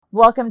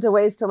Welcome to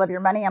Ways to Love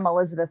Your Money. I'm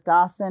Elizabeth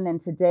Dawson, and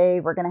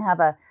today we're going to have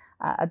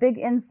a big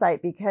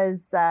insight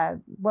because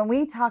when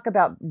we talk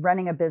about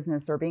running a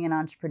business or being an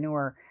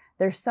entrepreneur,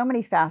 there's so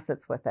many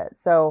facets with it.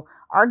 So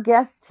our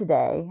guest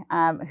today,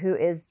 who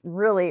is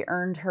really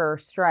earned her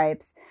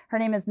stripes, her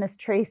name is Miss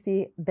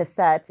Tracy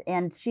Bessette,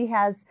 and she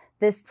has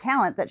this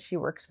talent that she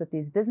works with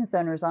these business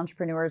owners,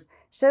 entrepreneurs,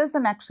 shows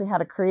them actually how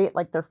to create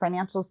like their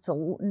financials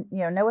to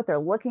know what they're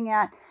looking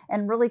at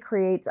and really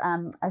create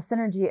a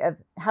synergy of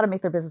how to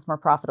make their business more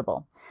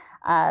profitable.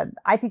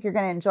 I think you're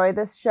going to enjoy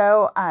this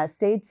show.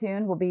 Stay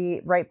tuned. We'll be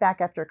right back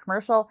after a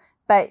commercial.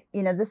 But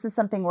this is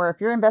something where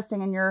if you're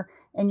investing in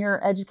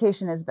your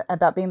education is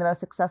about being the most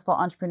successful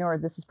entrepreneur,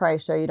 this is probably a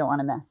show you don't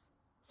want to miss.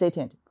 Stay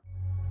tuned.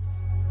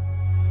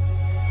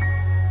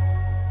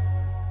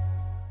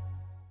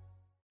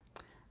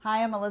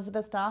 Hi, I'm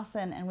Elizabeth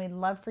Dawson, and we'd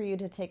love for you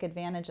to take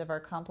advantage of our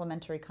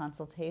complimentary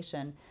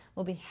consultation.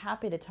 We'll be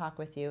happy to talk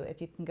with you.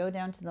 If you can go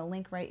down to the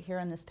link right here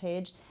on this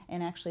page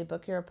and actually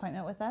book your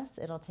appointment with us,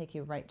 it'll take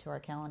you right to our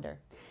calendar.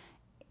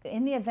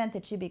 In the event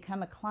that you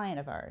become a client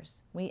of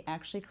ours, we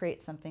actually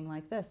create something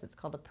like this. It's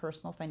called a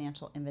personal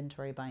financial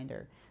inventory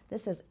binder.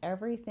 This is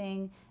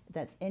everything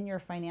that's in your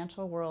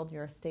financial world,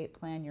 your estate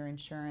plan, your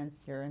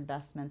insurance, your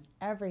investments,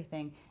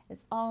 everything.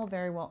 It's all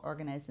very well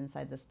organized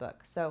inside this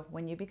book. So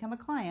when you become a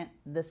client,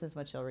 this is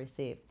what you'll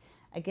receive.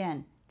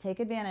 Again, take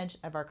advantage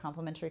of our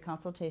complimentary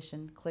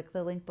consultation, click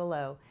the link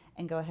below,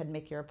 and go ahead and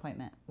make your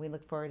appointment. We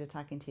look forward to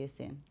talking to you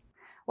soon.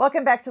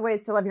 Welcome back to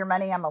Ways to Love Your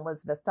Money. I'm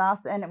Elizabeth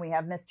Dawson, and we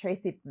have Miss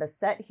Tracy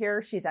Bessette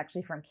here. She's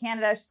actually from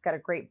Canada. She's got a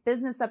great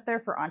business up there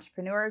for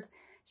entrepreneurs.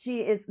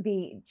 She is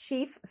the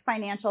Chief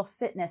Financial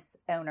Fitness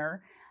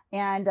Owner,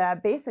 and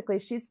basically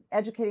she's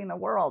educating the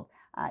world.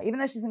 Even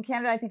though she's in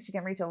Canada, I think she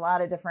can reach a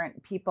lot of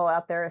different people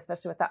out there,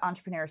 especially with that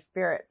entrepreneur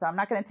spirit. So I'm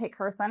not going to take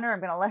her thunder.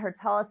 I'm going to let her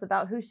tell us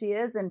about who she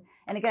is. And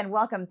again,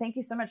 welcome. Thank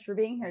you so much for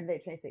being here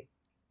today, Tracy.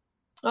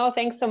 Oh,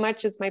 thanks so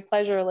much. It's my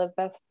pleasure,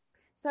 Elizabeth.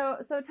 So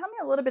tell me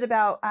a little bit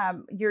about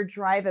your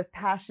drive of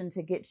passion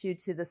to get you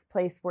to this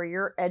place where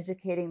you're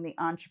educating the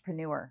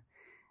entrepreneur.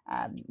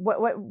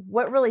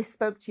 What really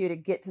spoke to you to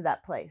get to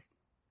that place?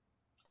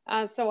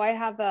 So I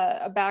have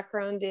a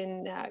background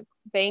in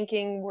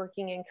banking,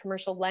 working in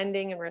commercial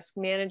lending and risk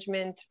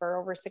management for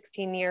over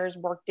 16 years,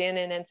 worked in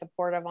and in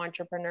support of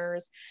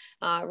entrepreneurs.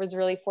 I was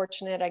really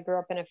fortunate. I grew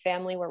up in a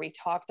family where we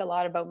talked a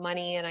lot about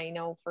money, and I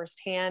know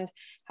firsthand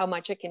how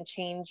much it can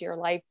change your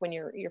life when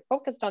you're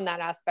focused on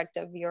that aspect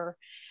of your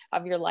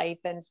life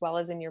as well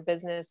as in your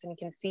business and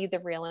can see the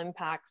real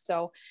impact.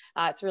 So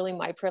it's really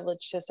my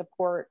privilege to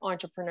support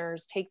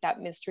entrepreneurs, take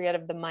that mystery out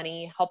of the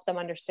money, help them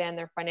understand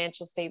their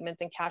financial statements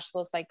and cash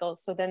flow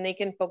cycles so then they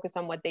can focus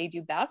on what they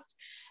do best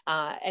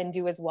and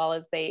do as well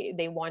as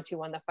they want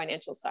to on the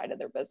financial side of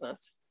their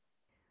business.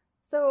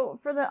 So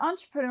for the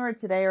entrepreneur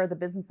today or the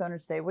business owner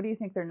today, what do you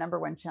think their number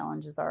one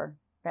challenges are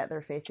that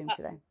they're facing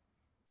today?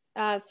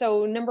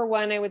 So number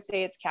one, I would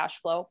say it's cash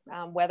flow,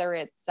 whether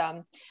it's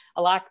a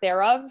lack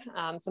thereof.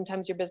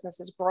 Sometimes your business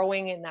is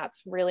growing and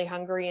that's really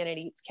hungry and it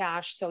eats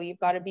cash. So you've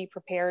got to be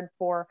prepared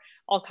for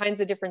all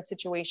kinds of different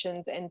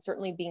situations, and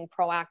certainly being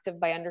proactive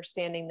by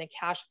understanding the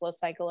cash flow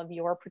cycle of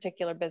your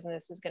particular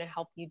business is going to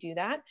help you do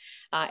that.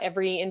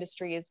 Every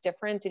industry is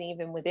different, and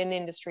even within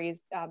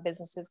industries,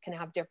 businesses can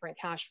have different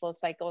cash flow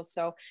cycles.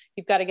 So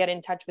you've got to get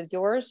in touch with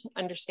yours,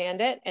 understand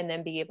it, and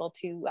then be able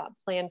to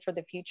plan for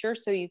the future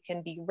so you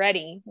can be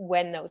ready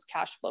when those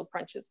cash flow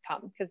crunches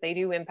come, because they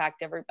do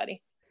impact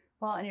everybody.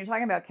 Well, and you're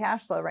talking about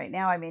cash flow right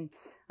now. I mean,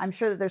 I'm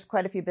sure that there's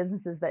quite a few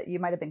businesses that you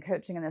might have been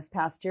coaching in this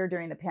past year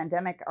during the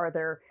pandemic. Are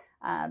there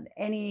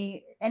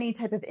any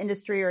type of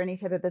industry or any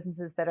type of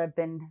businesses that have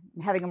been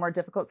having a more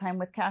difficult time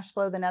with cash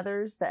flow than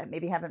others that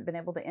maybe haven't been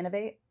able to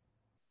innovate?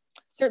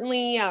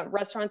 Certainly,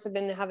 restaurants have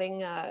been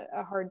having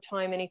a hard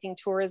time. Anything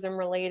tourism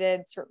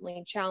related,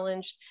 certainly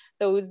challenged.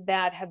 Those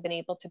that have been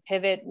able to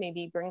pivot,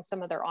 maybe bring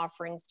some of their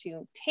offerings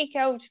to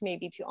takeout,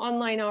 maybe to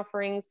online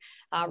offerings,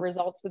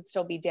 results would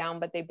still be down,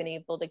 but they've been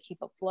able to keep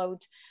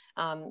afloat.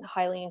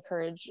 Highly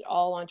encourage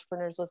all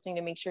entrepreneurs listening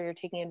to make sure you're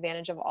taking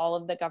advantage of all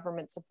of the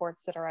government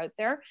supports that are out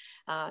there.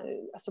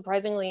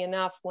 Surprisingly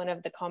enough, one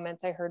of the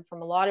comments I heard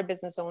from a lot of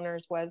business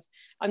owners was,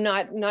 I'm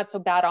not so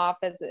bad off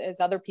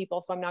as other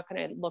people, so I'm not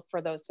going to look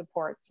for those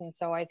supports. And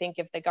so I think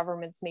if the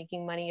government's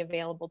making money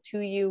available to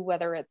you,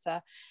 whether it's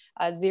a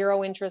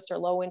zero interest or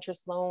low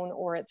interest loan,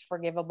 or it's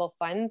forgivable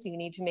funds, you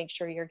need to make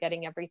sure you're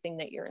getting everything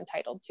that you're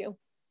entitled to.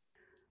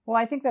 Well,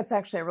 I think that's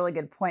actually a really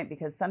good point,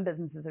 because some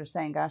businesses are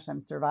saying, gosh, I'm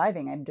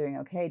surviving. I'm doing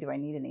okay. Do I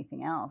need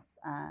anything else?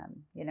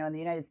 In the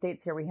United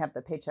States here, we have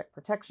the Paycheck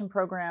Protection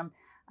Program.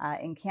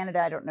 In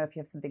Canada, I don't know if you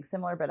have something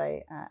similar, but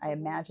I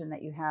imagine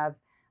that you have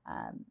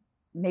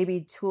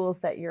maybe tools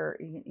that your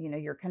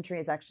country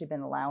has actually been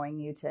allowing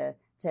you to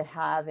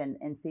have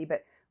and see.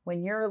 But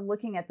when you're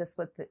looking at this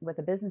with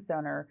a business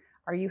owner,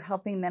 are you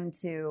helping them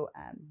to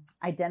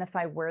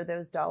identify where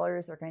those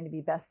dollars are going to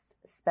be best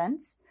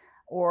spent?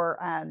 Or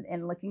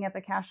in looking at the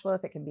cash flow,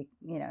 if it can be,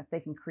 if they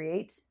can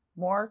create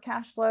more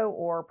cash flow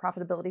or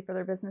profitability for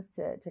their business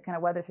to kind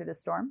of weather through the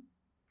storm?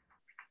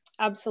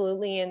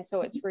 Absolutely. And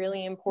so it's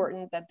really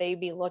important that they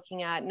be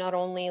looking at not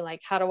only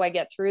like, how do I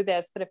get through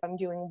this, but if I'm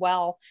doing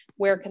well,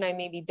 where can I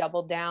maybe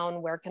double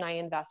down? Where can I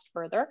invest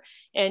further?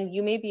 And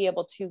you may be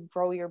able to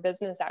grow your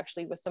business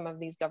actually with some of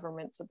these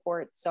government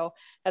supports. So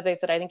as I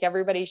said, I think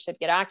everybody should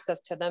get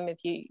access to them. If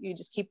you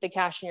just keep the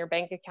cash in your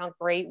bank account,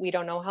 great. We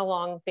don't know how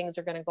long things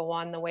are going to go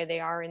on the way they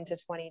are into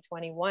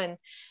 2021.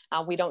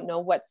 We don't know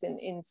what's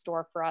in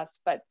store for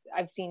us, but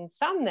I've seen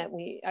some that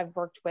I've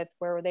worked with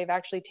where they've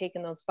actually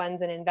taken those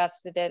funds and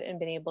invested it and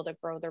been able to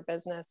grow their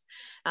business.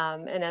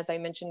 And as I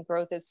mentioned,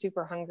 growth is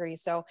super hungry.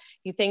 So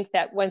you think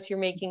that once you're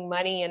making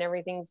money and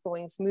everything's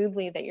going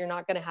smoothly, that you're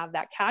not going to have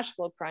that cash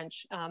flow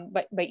crunch,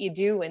 but you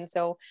do. And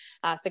so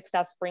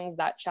success brings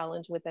that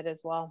challenge with it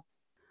as well.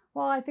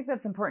 Well, I think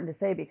that's important to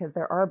say because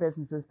there are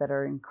businesses that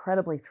are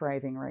incredibly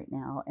thriving right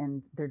now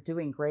and they're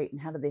doing great. And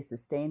how do they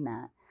sustain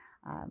that?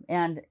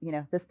 And,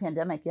 this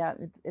pandemic, yeah,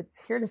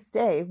 it's here to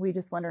stay. We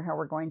just wonder how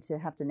we're going to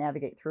have to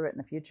navigate through it in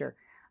the future.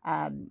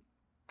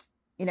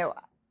 You know,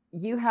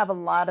 you have a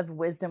lot of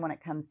wisdom when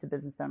it comes to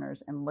business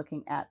owners and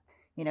looking at,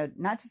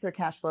 not just their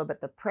cash flow,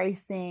 but the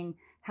pricing,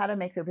 how to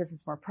make their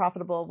business more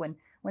profitable.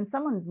 When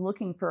someone's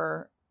looking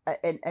for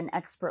an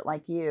expert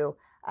like you,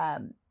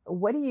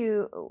 what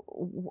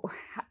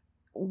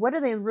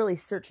are they really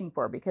searching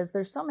for? Because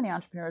there's so many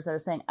entrepreneurs that are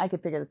saying, I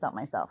could figure this out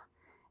myself.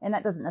 And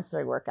that doesn't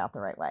necessarily work out the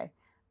right way.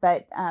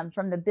 But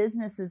from the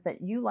businesses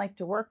that you like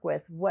to work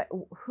with,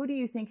 who do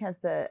you think has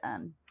the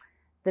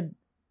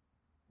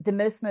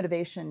most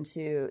motivation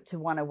to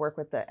want to work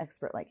with an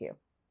expert like you?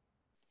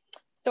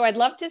 So I'd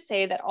love to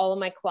say that all of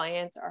my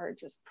clients are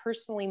just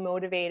personally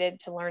motivated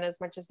to learn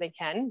as much as they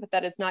can, but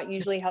that is not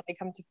usually how they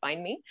come to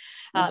find me.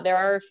 There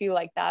are a few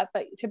like that,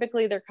 but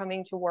typically they're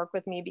coming to work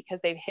with me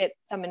because they've hit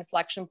some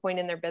inflection point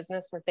in their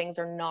business where things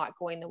are not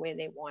going the way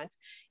they want.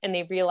 And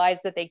they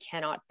realize that they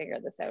cannot figure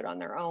this out on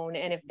their own.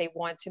 And if they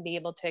want to be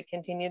able to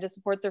continue to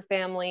support their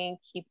family,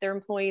 keep their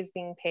employees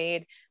being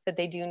paid, that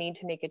they do need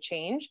to make a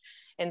change.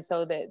 And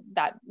so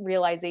that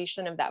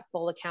realization of that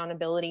full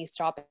accountability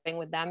stopping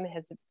with them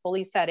has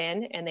fully set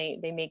in, and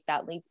they make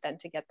that leap then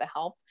to get the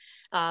help.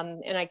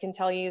 And I can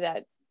tell you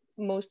that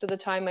most of the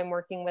time I'm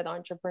working with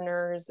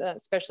entrepreneurs,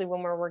 especially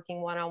when we're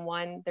working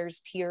one-on-one, there's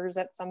tears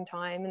at some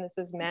time, and this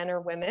is men or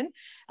women.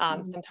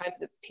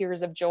 Sometimes it's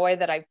tears of joy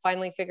that I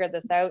finally figured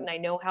this out and I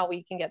know how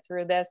we can get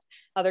through this.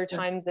 Other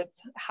times it's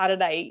how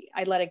did I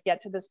let it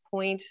get to this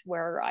point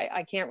where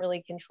I can't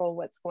really control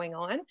what's going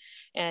on.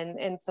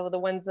 And so the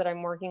ones that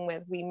I'm working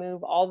with, we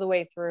move all the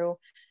way through.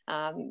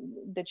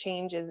 The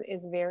change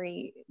is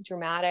very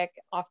dramatic.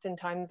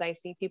 Oftentimes I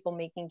see people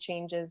making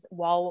changes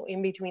while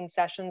in between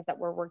sessions that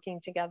we're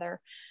working together.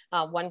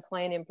 One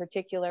client in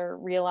particular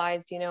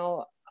realized,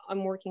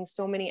 I'm working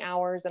so many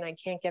hours and I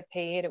can't get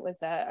paid. It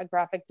was a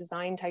graphic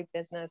design type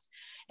business.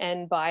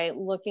 And by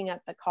looking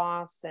at the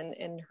costs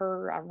and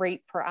her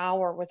rate per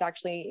hour was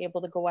actually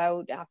able to go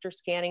out after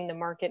scanning the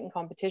market and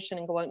competition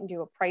and go out and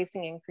do a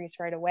pricing increase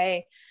right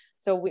away.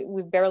 So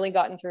we've barely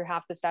gotten through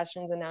half the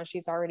sessions and now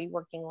she's already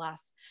working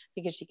less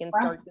because she can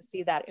start to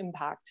see that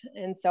impact.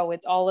 And so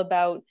it's all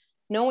about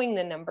knowing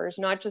the numbers,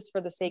 not just for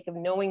the sake of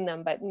knowing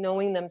them, but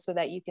knowing them so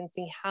that you can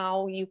see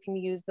how you can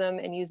use them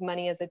and use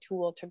money as a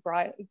tool to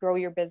grow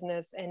your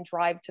business and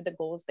drive to the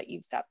goals that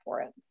you've set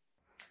for it.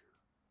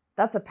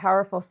 That's a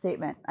powerful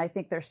statement. I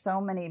think there's so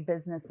many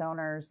business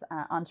owners,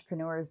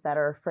 entrepreneurs that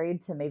are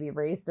afraid to maybe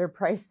raise their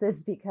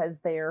prices because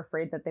they are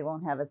afraid that they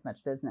won't have as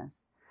much business.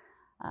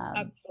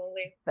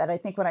 Absolutely. But I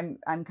think what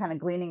I'm kind of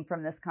gleaning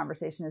from this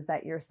conversation is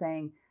that you're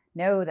saying,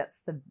 no,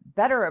 that's the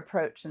better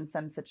approach in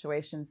some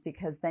situations,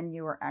 because then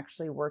you are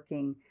actually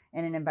working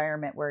in an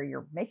environment where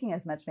you're making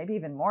as much, maybe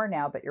even more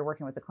now, but you're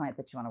working with the client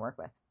that you want to work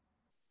with.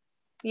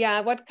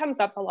 Yeah, what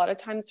comes up a lot of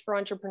times for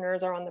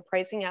entrepreneurs are on the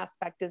pricing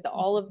aspect is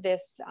all of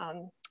this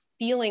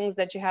feelings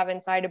that you have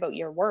inside about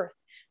your worth.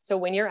 So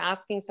when you're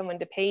asking someone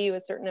to pay you a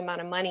certain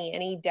amount of money,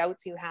 any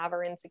doubts you have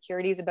or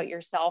insecurities about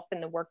yourself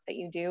and the work that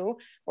you do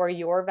or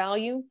your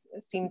value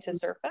seem to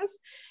surface.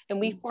 And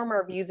we form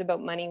our views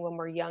about money when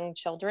we're young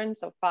children,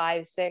 so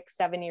 5, 6,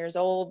 7 years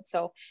old.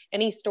 So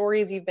any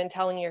stories you've been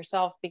telling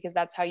yourself, because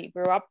that's how you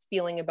grew up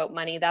feeling about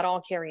money, that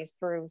all carries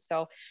through.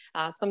 So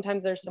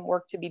sometimes there's some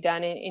work to be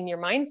done in your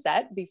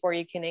mindset before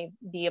you can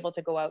be able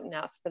to go out and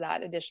ask for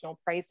that additional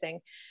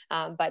pricing.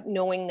 But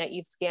knowing that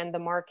you've scanned the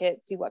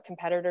market, see what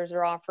competitors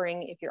are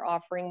offering. If you're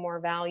offering more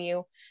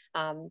value,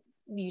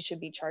 you should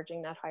be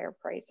charging that higher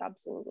price.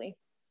 Absolutely.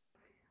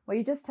 Well,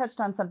 you just touched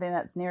on something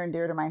that's near and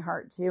dear to my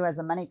heart too, as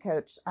a money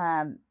coach.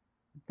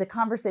 The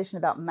conversation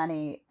about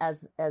money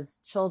as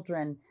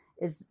children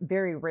is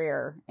very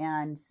rare,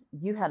 and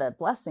you had a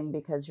blessing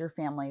because your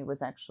family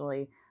was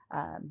actually,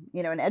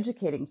 an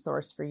educating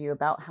source for you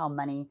about how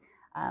money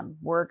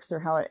works or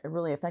how it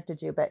really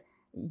affected you. But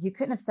you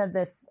couldn't have said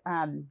this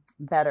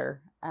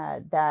better,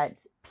 that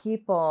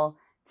people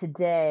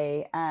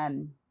today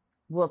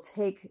will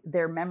take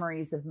their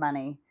memories of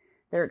money,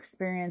 their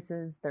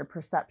experiences, their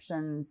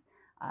perceptions,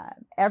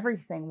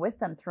 everything with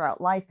them throughout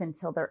life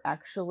until they're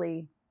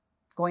actually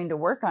going to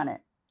work on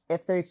it.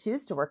 If they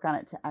choose to work on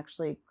it to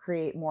actually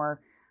create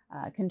more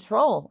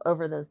control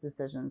over those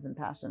decisions and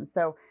passions.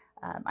 So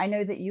I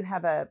know that you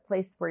have a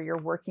place where you're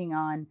working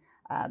on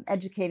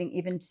educating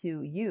even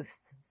to youth.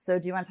 So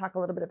do you want to talk a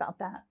little bit about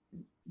that?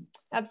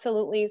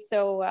 Absolutely.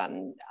 So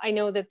I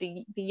know that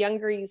the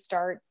younger you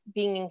start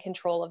being in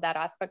control of that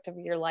aspect of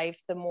your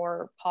life, the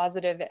more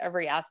positive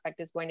every aspect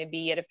is going to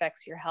be. It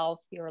affects your health,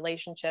 your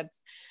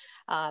relationships,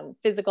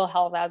 physical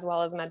health, as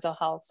well as mental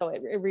health. So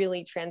it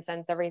really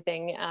transcends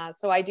everything.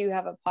 So I do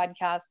have a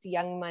podcast,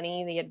 Young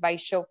Money, the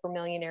advice show for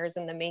millionaires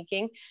in the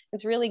making.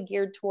 It's really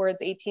geared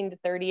towards 18 to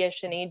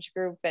 30-ish in age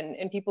group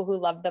and people who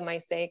love them, I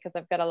say, because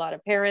I've got a lot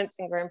of parents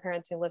and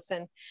grandparents who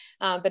listen.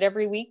 But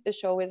every week, the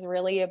show is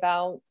really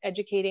about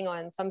educating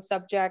on some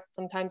subject.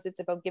 Sometimes it's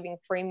about giving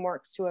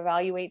frameworks to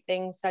evaluate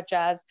things, such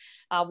as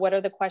what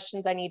are the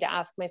questions I need to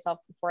ask myself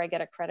before I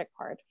get a credit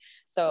card.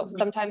 So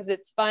sometimes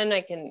it's fun.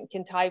 I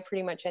can tie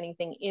pretty much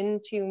anything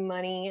into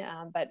money,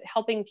 but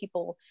helping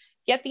people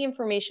get the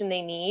information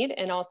they need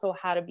and also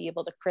how to be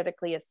able to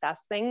critically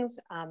assess things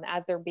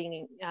as they're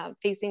being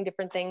facing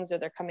different things or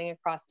they're coming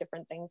across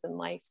different things in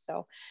life.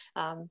 So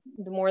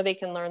the more they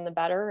can learn, the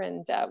better.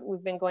 And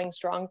we've been going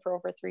strong for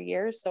over 3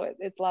 years. So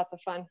it's lots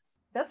of fun.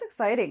 That's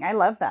exciting. I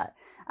love that.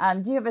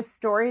 Do you have a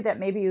story that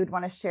maybe you'd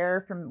want to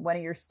share from one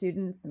of your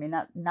students? I mean,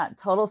 not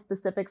total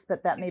specifics,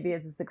 but that maybe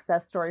is a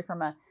success story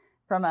from a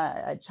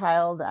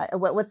child.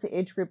 What's the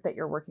age group that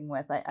you're working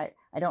with? I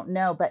don't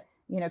know, but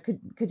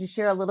could you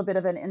share a little bit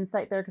of an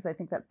insight there? Because I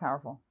think that's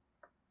powerful.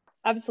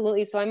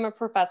 Absolutely. So I'm a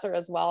professor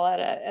as well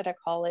at a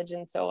college,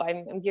 and so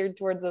I'm geared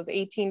towards those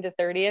 18 to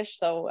 30-ish.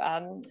 So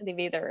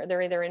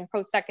they're either in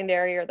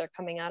post-secondary or they're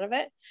coming out of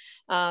it.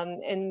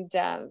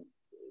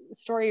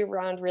 Story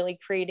around really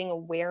creating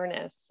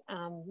awareness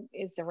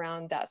is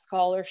around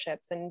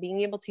scholarships and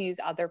being able to use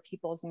other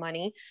people's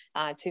money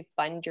to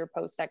fund your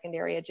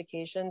post-secondary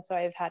education. So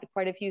I've had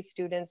quite a few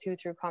students who,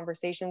 through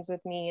conversations with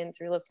me and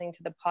through listening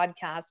to the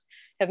podcast,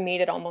 have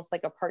made it almost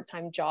like a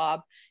part-time job,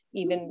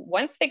 even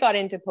once they got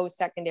into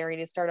post-secondary,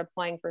 to start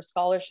applying for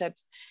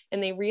scholarships.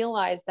 And they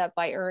realized that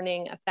by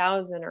earning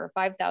 $1,000 or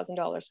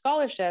 $5,000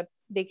 scholarship,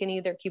 they can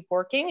either keep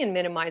working and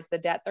minimize the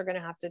debt they're going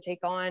to have to take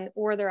on,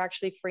 or they're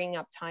actually freeing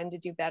up time to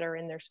do better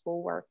in their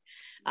schoolwork.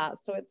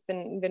 So it's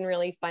been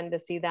really fun to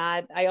see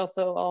that. I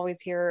also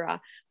always hear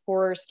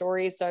horror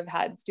stories. So I've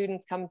had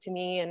students come to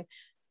me and,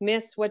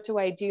 Miss, what do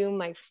I do?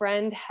 My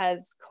friend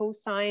has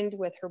co-signed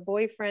with her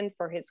boyfriend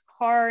for his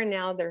car.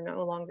 Now they're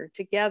no longer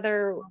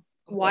together.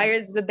 Why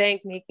is the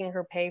bank making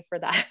her pay for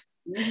that?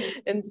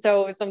 And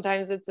so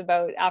sometimes it's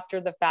about after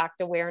the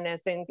fact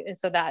awareness. And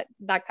so that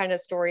kind of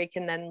story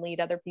can then lead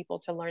other people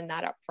to learn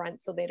that up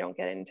front so they don't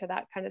get into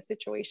that kind of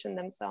situation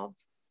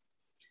themselves.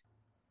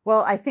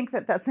 Well, I think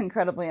that that's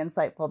incredibly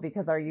insightful,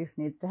 because our youth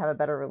needs to have a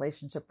better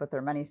relationship with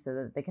their money so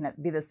that they can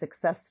be the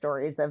success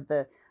stories of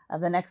the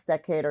next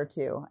decade or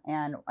two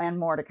and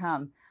more to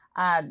come.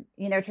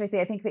 Tracy,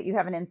 I think that you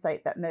have an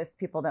insight that most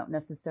people don't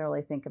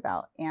necessarily think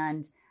about.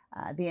 And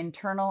the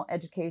internal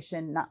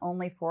education, not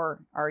only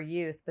for our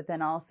youth, but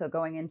then also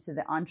going into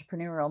the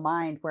entrepreneurial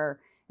mind, where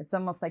it's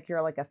almost like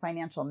you're like a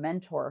financial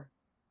mentor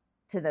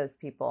to those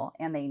people,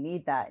 and they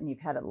need that. And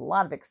you've had a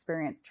lot of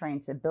experience trying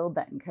to build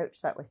that and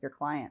coach that with your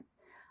clients.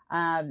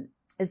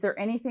 Is there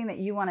anything that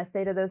you want to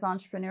say to those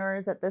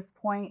entrepreneurs at this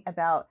point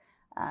about,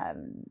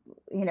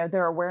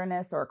 their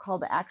awareness or a call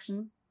to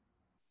action?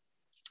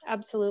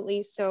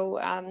 Absolutely. So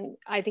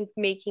I think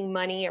making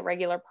money a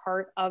regular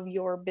part of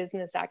your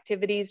business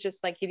activities,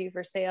 just like you do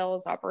for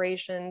sales,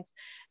 operations,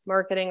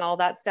 marketing, all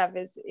that stuff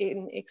is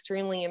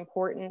extremely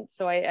important.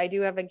 So I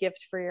do have a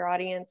gift for your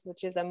audience,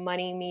 which is a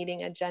money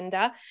meeting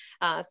agenda.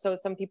 So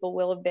some people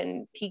will have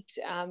been piqued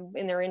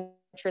in their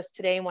interest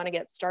today and want to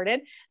get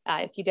started.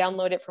 If you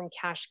download it from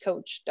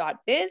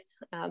cashcoach.biz,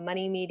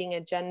 money meeting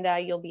agenda,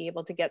 you'll be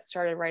able to get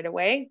started right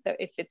away.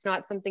 If it's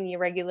not something you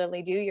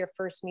regularly do, your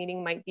first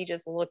meeting might be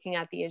just looking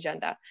at the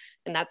agenda,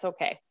 and that's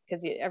okay,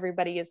 because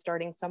everybody is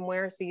starting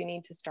somewhere. So you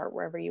need to start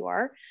wherever you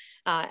are.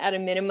 At a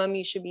minimum,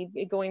 you should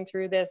be going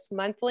through this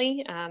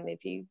monthly.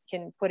 If you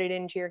can put it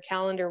into your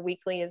calendar,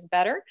 weekly is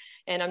better.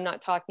 And I'm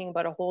not talking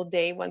about a whole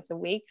day once a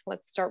week.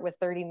 Let's start with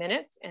 30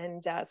 minutes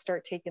and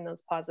start taking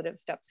those positive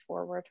steps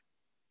forward.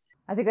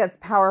 I think that's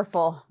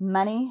powerful.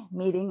 Money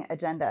meeting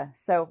agenda.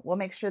 So we'll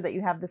make sure that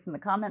you have this in the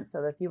comments,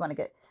 so that if you want to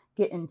get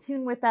in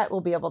tune with that, we'll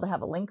be able to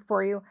have a link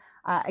for you.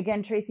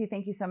 Again, Tracy,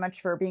 thank you so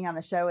much for being on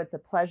the show. It's a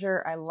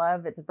pleasure.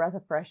 It's a breath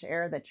of fresh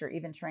air that you're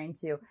even trying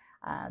to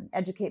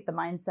educate the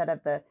mindset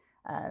of the,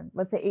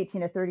 let's say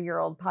 18 to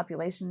 30-year-old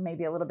population,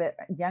 maybe a little bit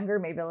younger,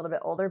 maybe a little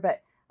bit older,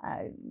 but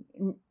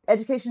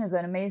education is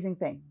an amazing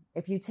thing.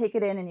 If you take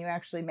it in and you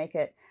actually make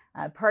it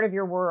part of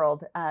your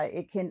world,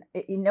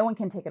 no one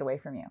can take it away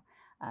from you.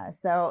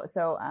 So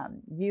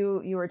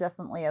you are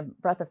definitely a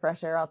breath of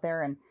fresh air out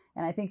there. And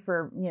I think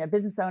for,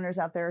 business owners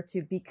out there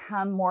to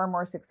become more and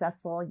more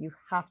successful, you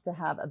have to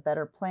have a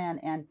better plan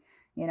and,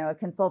 a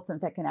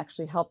consultant that can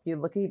actually help you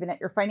look even at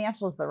your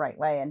financials the right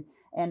way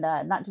and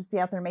not just be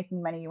out there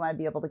making money. You want to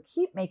be able to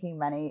keep making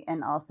money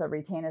and also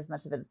retain as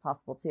much of it as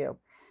possible too.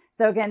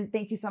 So again,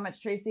 thank you so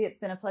much, Tracy. It's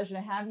been a pleasure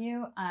to have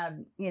you.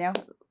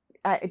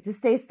 just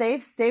stay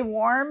safe, stay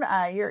warm.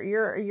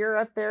 You're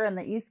up there in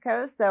the East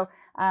Coast, so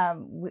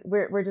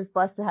we're just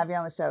blessed to have you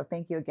on the show.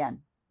 Thank you again.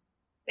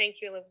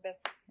 Thank you, Elizabeth.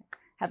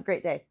 Have a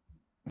great day.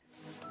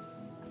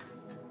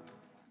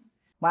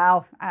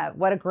 Wow,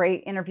 what a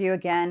great interview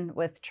again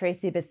with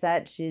Tracy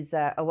Bessette. She's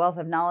a wealth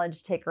of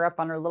knowledge. Take her up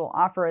on her little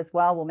offer as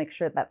well. We'll make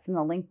sure that's in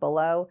the link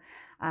below.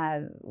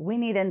 We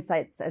need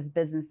insights as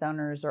business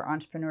owners or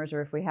entrepreneurs,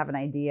 or if we have an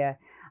idea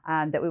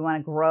that we want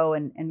to grow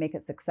and make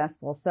it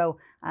successful. So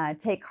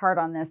take heart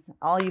on this.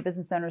 All you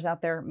business owners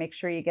out there, make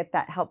sure you get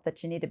that help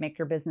that you need to make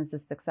your business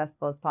as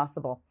successful as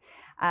possible.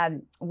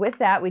 With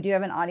that, we do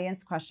have an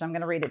audience question. I'm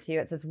going to read it to you.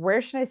 It says,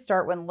 where should I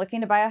start when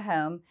looking to buy a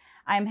home?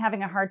 I'm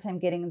having a hard time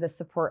getting the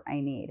support I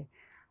need.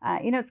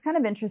 It's kind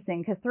of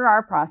interesting because through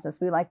our process,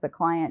 we like the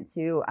client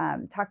to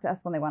talk to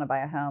us when they want to buy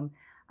a home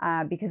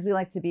because we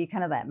like to be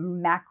kind of that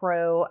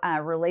macro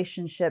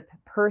relationship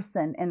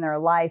person in their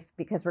life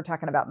because we're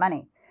talking about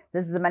money.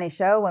 This is a money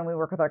show. When we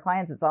work with our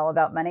clients, it's all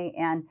about money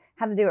and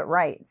how to do it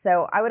right.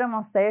 So I would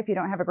almost say if you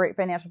don't have a great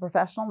financial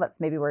professional,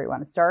 that's maybe where you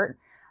want to start.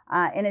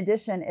 In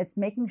addition, it's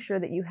making sure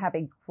that you have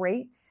a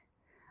great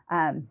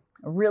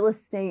real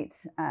estate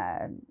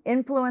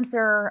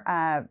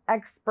influencer,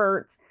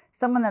 expert,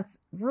 someone that's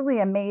really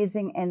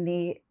amazing in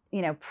the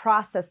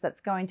process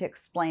that's going to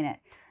explain it.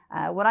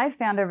 What I've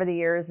found over the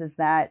years is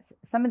that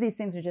some of these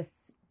things are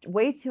just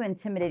way too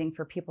intimidating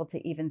for people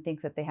to even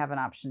think that they have an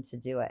option to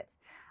do it.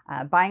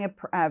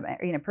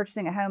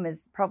 Purchasing a home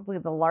is probably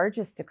the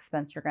largest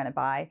expense you're going to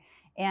buy.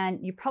 And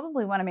you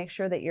probably want to make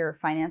sure that your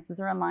finances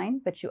are in line,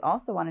 but you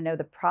also want to know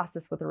the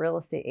process with a real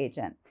estate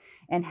agent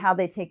and how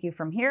they take you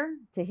from here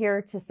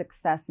to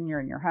success and you're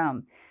in your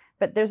home.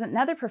 But there's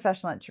another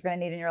professional that you're going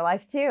to need in your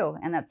life too,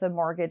 and that's a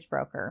mortgage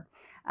broker.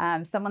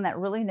 Someone that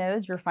really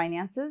knows your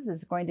finances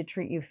is going to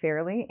treat you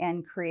fairly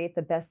and create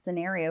the best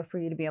scenario for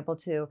you to be able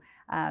to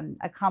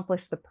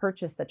accomplish the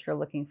purchase that you're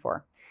looking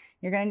for.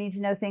 You're going to need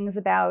to know things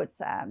about,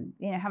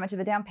 how much of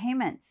a down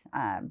payment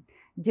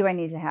do I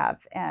need to have?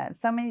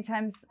 So many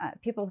times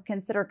people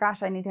consider,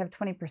 gosh, I need to have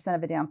 20%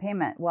 of a down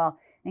payment. Well,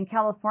 in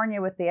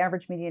California, with the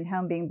average median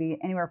home being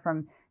anywhere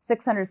from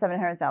 $600,000 to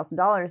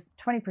 $700,000,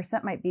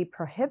 20% might be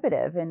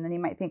prohibitive. And then you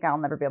might think I'll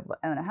never be able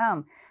to own a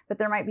home. But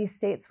there might be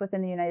states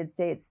within the United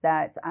States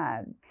that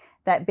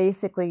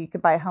basically you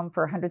could buy a home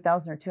for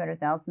 $100,000 or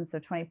 $200,000. So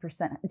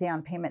 20%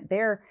 down payment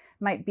there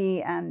might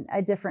be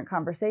a different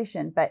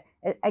conversation. But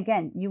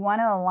again, you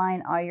want to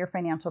align all your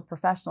financial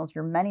professionals,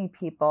 your money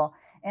people,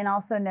 and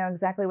also know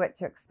exactly what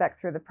to expect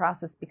through the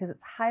process because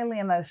it's highly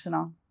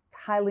emotional. It's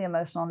highly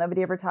emotional.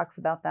 Nobody ever talks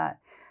about that.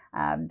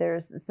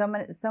 There's so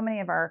many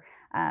of our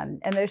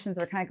emotions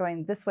are kind of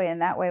going this way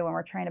and that way when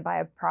we're trying to buy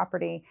a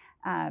property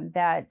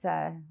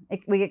that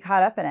we get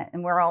caught up in it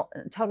and we're all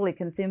totally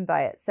consumed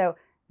by it. So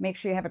make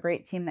sure you have a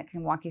great team that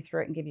can walk you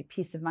through it and give you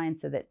peace of mind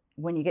so that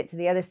when you get to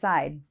the other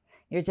side,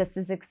 you're just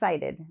as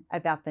excited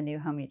about the new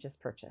home you just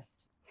purchased.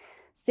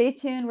 Stay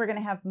tuned. We're going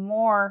to have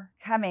more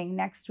coming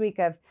next week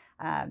of,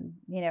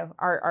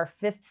 our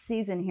 5th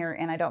season here,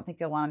 and I don't think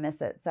you'll want to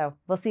miss it. So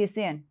we'll see you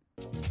soon.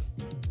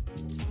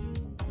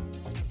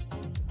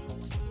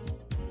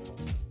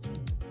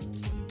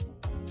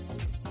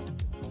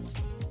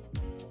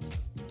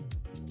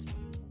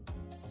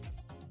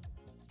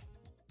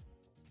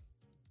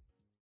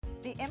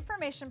 The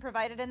information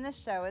provided in this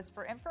show is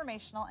for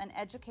informational and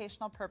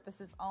educational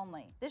purposes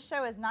only. This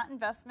show is not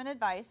investment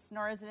advice,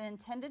 nor is it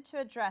intended to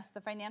address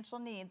the financial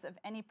needs of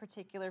any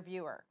particular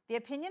viewer. The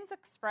opinions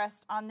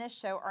expressed on this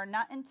show are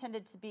not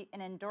intended to be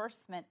an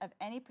endorsement of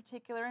any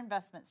particular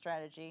investment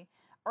strategy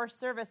or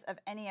service of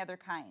any other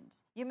kind.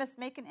 You must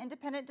make an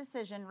independent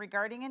decision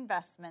regarding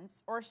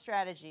investments or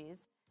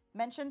strategies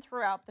mentioned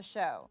throughout the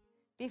show.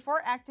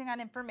 Before acting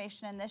on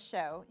information in this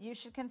show, you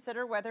should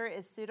consider whether it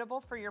is suitable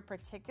for your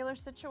particular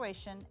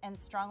situation and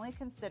strongly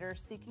consider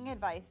seeking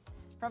advice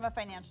from a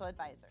financial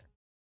advisor.